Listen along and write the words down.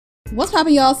What's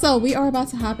poppin', y'all? So we are about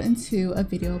to hop into a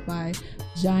video by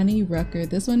Johnny Rucker.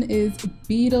 This one is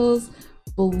Beatles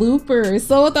bloopers.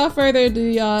 So without further ado,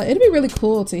 y'all, it'd be really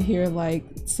cool to hear like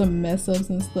some mess ups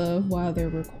and stuff while they're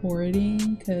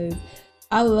recording, because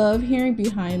I love hearing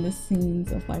behind the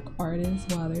scenes of like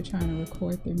artists while they're trying to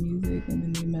record their music and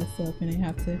then they mess up and they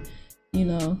have to, you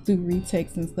know, do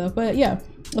retakes and stuff. But yeah,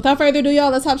 without further ado,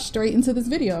 y'all, let's hop straight into this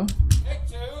video. Take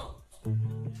two.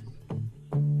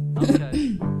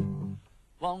 Okay.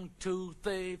 1, 2,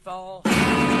 3, 4. That's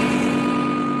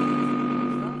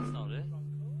not it.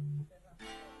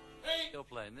 You're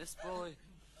playing this, boy.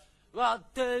 1,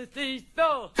 2, 3,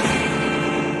 4. I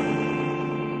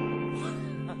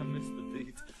missed the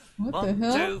beat. What 1, the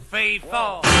hell? 2, 3,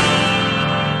 4.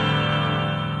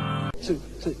 2,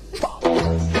 3, 4.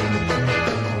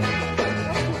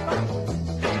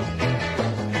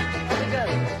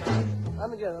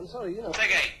 I'm again. I'm sorry, you know.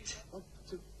 Take 8.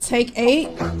 Take 8.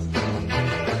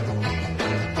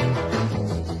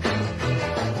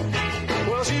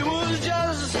 Well, she was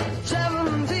just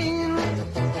 17.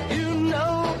 You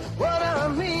know what I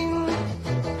mean.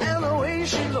 And the way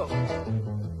she looked.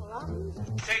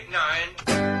 Take 9.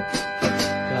 Got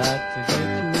to get you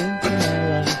into my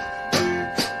life.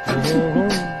 Oh,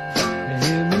 and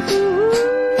hear me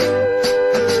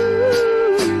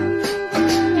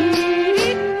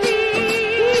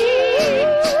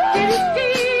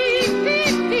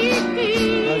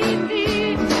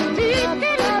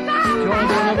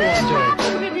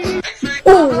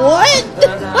What?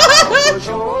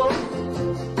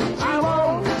 I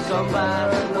won't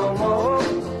somebody no more.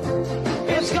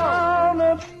 It's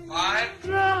gonna 5.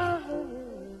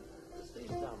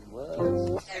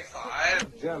 Take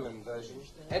 5. German version.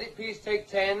 Edit piece, take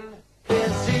 10.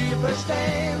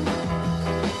 Silberstein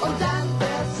und dann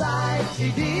verzeiht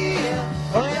sie dir.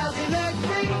 Oh ja, sie legt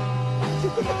mich.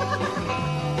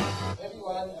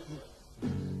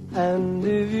 And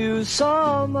if you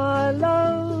saw my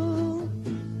love,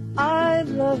 I'd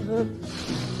love her.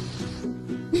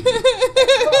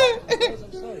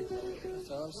 I'm sorry.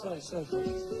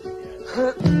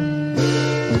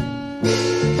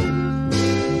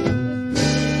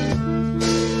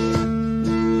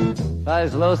 Was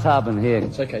ist los haben hier?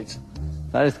 It's okay.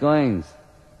 Was ist going?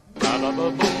 There's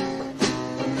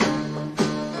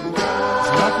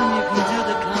nothing you can do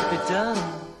that can't be done.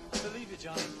 Believe it,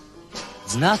 Johnny.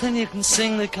 There's nothing you can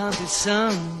sing that can't be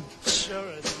sung.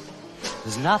 Sure is.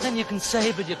 There's nothing you can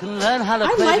say, but you can learn how to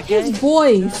I play like the game. his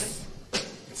voice.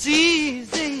 It's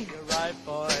easy. You're right,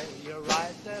 boy. You're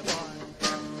right there, boy.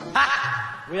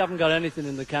 We haven't got anything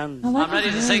in the can. I like I'm ready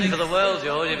to his sing voice. for the world,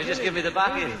 George, if you just give me the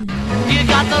backing. You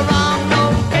got the wrong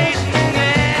location,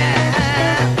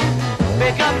 yeah.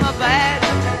 Pick up my bag.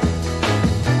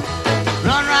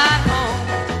 Run right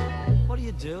home. What are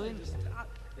you doing?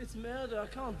 It's murder. I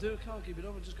can't do it. Can't keep it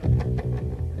up. I just got.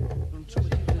 I'm trying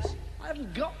to keep this. I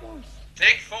haven't got one.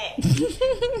 Take 4.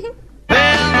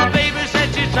 Well, my baby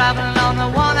said she's traveling on the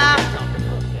one out.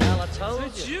 Hell, I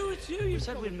told you. It's you. You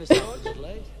said we'd miss out. It's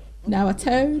late. Now I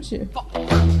told you. Oh,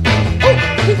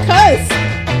 he cussed.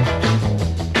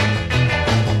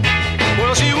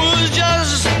 Well, she was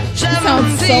just 17. He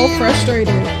sounds so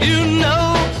frustrated. You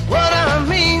know what I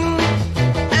mean,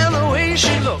 and the way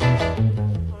she looked.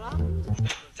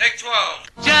 Take 12.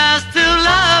 Just to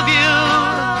love you.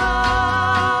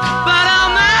 But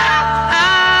I'm not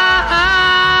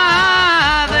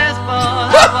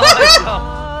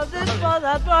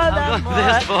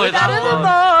this boy.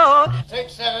 Take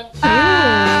 7. I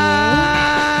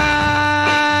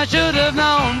should have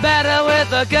known better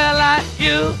with a girl like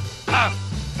you.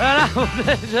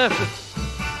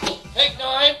 Take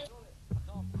 9. I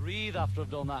can't breathe after I've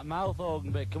done that mouth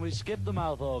organ bit. Can we skip the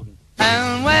mouth organ?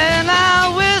 And when I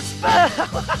whisper,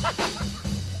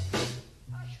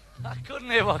 I couldn't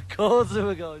hear what chords they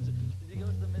were going to. Did you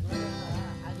go to the middle?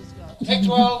 take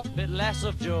 12. A bit less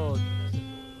of George.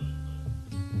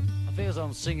 I feel as though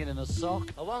I'm singing in a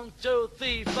sock. 1, 2,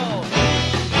 3, 4.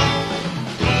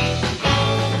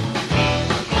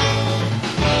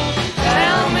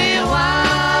 Tell me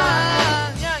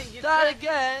why. Start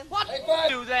again. What? Take 5.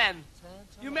 Do then.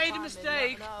 You made a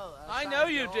mistake. I know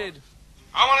you did.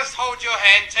 I want us to hold your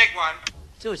hand. Take 1.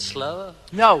 Do it slower.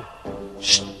 No.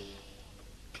 Shh.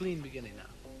 Clean beginning now.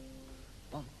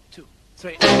 1, 2,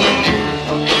 3.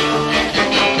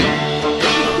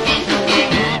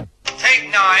 Take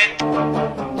 9.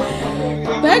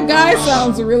 That guy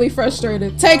sounds really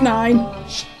frustrated. Take 9.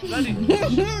 Ready?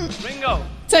 Ringo.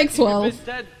 Take 12. It's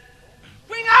dead.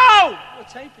 Ringo! We're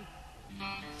taping.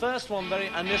 First one, very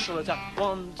initial attack.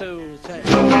 1, 2, 3.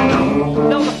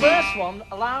 No, the first one,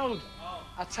 allowed.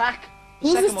 Attack. The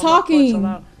Who's second this one, not quite so talking?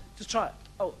 loud. Just try it.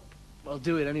 Oh, well,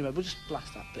 do it anyway. We'll just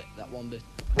blast that bit, that one bit.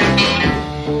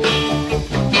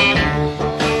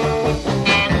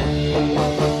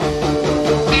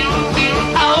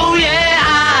 Oh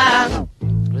yeah.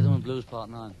 Rhythm and Blues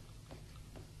Part 9.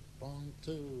 1,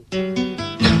 2.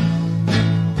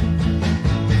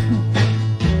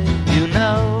 You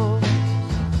know,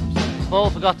 Paul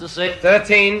forgot to say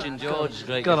 13. and George is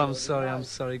great. God, I'm sorry.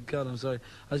 God, I'm sorry.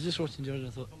 I was just watching George and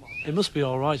I thought, it must be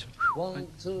all right. 1,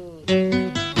 2.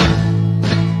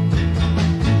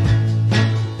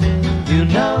 You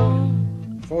know.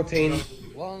 14.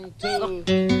 1, 2.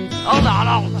 Hold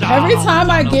on. Every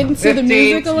time I get into the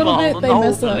music a little bit, they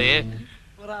mess up.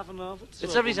 What happened now?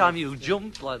 It's every time you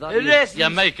jump like that. It is. You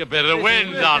make a bit of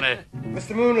wind on it.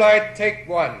 Mr. Moonlight, take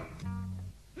 1.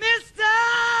 Mr.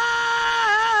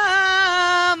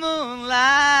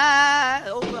 Moonlight.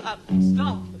 Oh,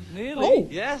 stop. Nearly. Oh,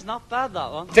 Yes, not bad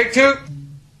that one. Take 2.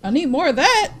 I need more of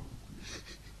that.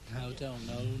 No, don't.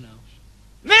 No.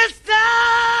 Mr.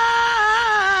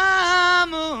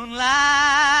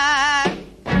 Moonlight.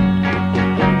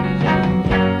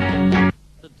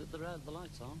 The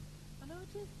lights on. I know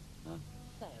it is. No.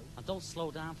 And don't slow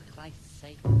down for Christ's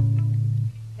sake. Oh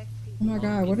my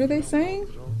God, what are they saying?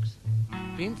 Drugs.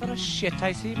 Been for a shit,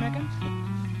 I see, Megan.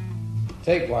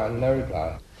 Take 1. No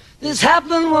reply. This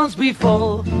happened once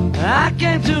before. I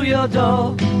came to your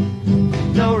door.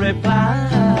 No reply.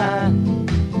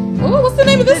 Oh, what's the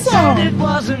name of this Said it song?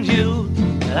 wasn't you.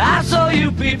 I saw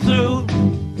you peep through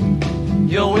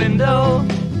your window.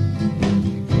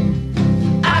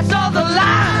 I saw the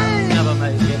light. Never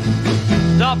make it.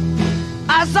 Stop.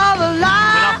 I saw the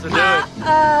light. We'll have to do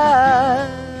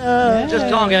it. Just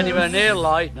can't get anywhere near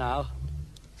light now.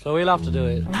 So we'll have to do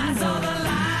it.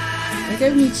 That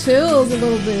gave me chills a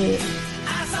little bit.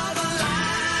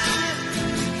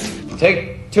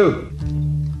 Take 2.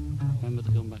 Remember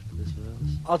to come back to this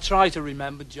verse. I'll try to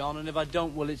remember, John, and if I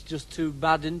don't, well, it's just too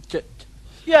bad, isn't it?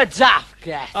 You're daft,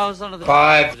 cat. Oh, it's none of the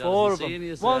 5. 4 of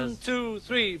them. 1, 2,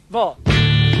 3, 4.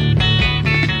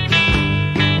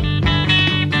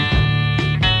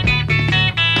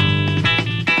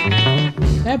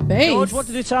 That bass. George, what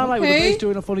did it sound like with the Okay. bass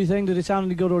doing a funny thing? Did it sound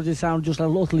any good or did it sound just like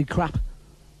utterly crap?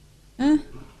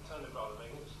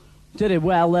 Did it?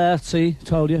 Well, see,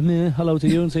 told you. Meh, hello to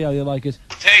you and see how you like it.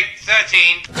 Take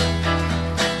 13.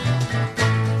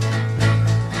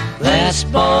 They're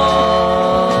spoiled.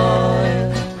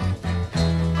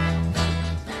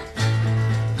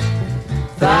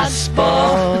 That's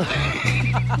spoiled.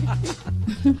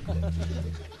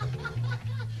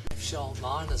 Sean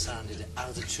Minor sounded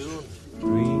out of tune.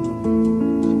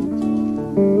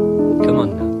 Come on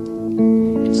now.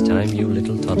 It's time you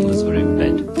little toddlers were in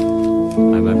bed.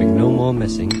 I'm having no more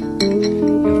messing.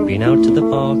 You've been out to the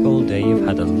park all day, you've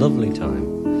had a lovely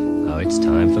time. Now it's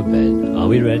time for bed. Are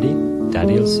we ready?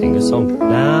 Daddy'll sing a song.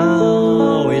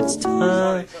 Now it's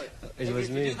time. It was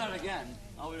me.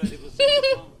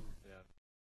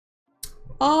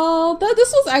 Oh,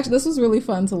 this was really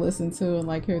fun to listen to and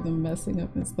like hear them messing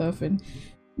up and stuff and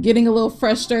getting a little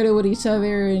frustrated with each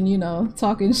other and, you know,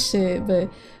 talking shit. But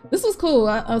this was cool.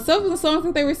 Some of the songs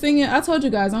that they were singing, I told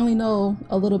you guys I only know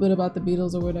a little bit about the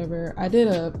Beatles or whatever. I did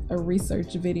a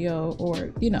research video,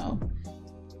 or, you know,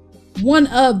 one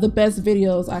of the best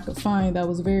videos I could find that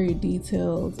was very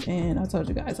detailed, and I told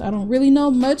you guys I don't really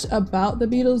know much about the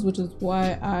Beatles, which is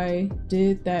why I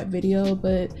did that video.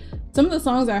 But some of the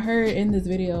songs I heard in this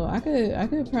video I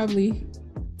could probably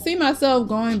see myself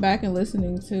going back and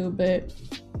listening to. But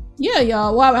yeah,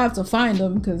 y'all, well, I have to find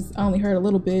them because I only heard a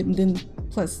little bit, and then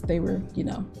plus they were, you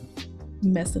know,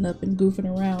 messing up and goofing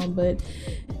around. But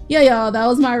yeah, y'all, that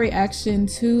was my reaction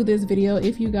to this video.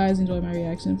 If you guys enjoyed my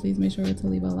reaction, please make sure to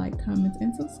leave a like, comment,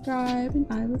 and subscribe, and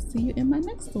I will see you in my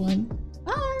next one.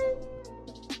 Bye.